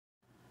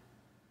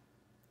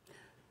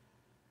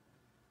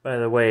By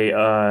the way,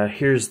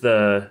 here's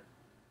the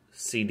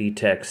CD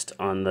text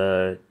on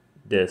the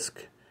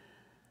disc.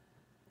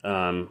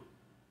 When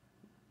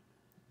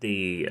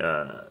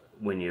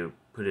you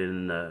put it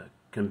in the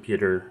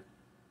computer.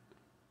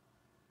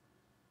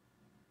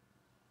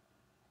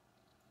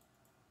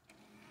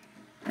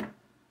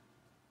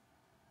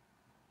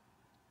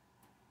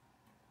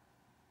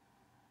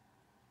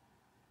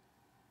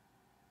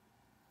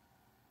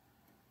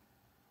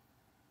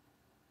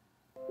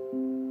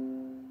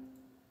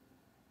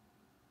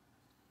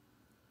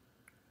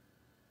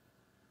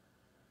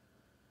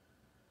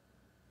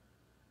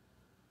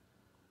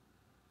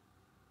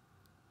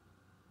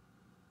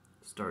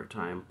 Start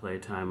time, play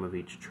time of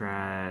each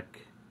track.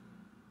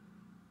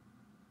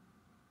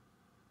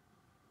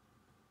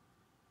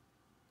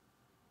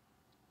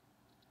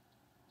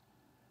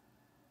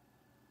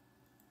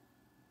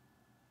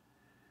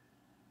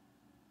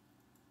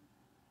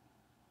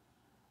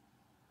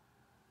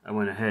 I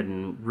went ahead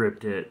and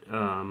ripped it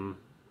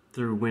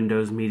through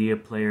Windows Media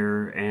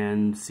Player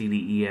and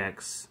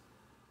CDEX.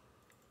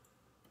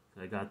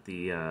 I got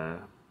the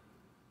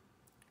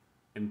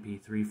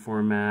MP3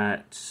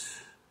 format.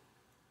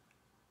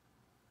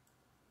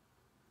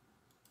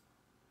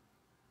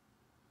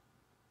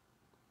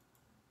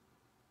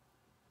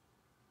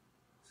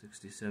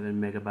 67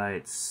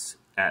 megabytes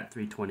at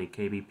 320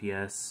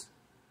 kbps.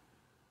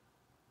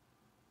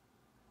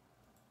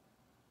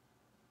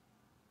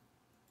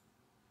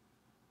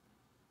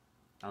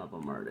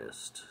 Album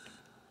artist.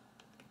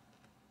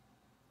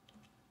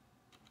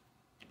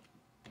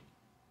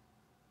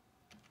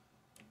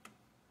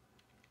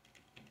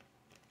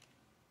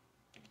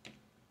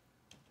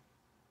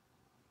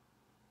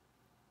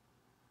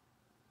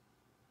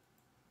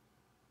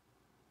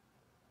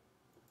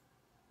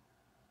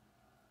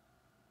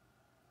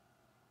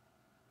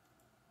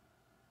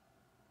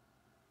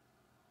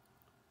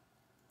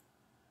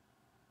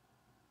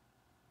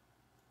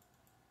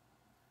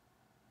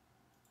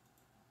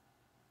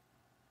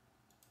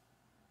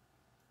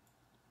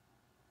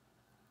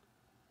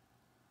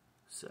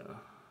 So,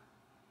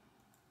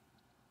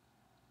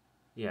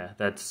 yeah,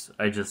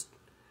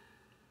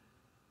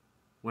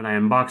 when I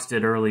unboxed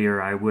it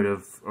earlier, I would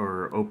have,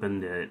 or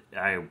opened it,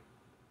 I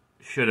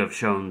should have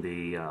shown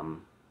the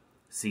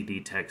CD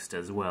text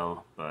as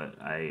well, but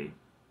I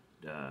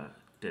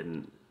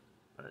didn't,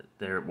 but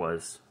there it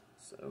was.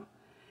 So,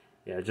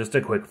 yeah, just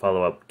a quick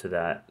follow-up to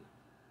that.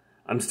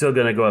 I'm still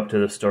going to go up to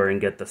the store and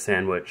get the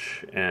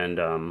sandwich, and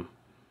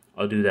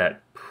I'll do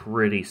that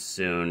pretty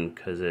soon,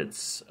 because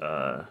it's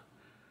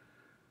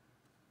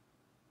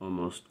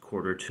almost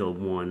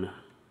 1:45,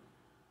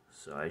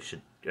 so I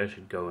should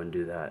go and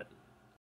do that.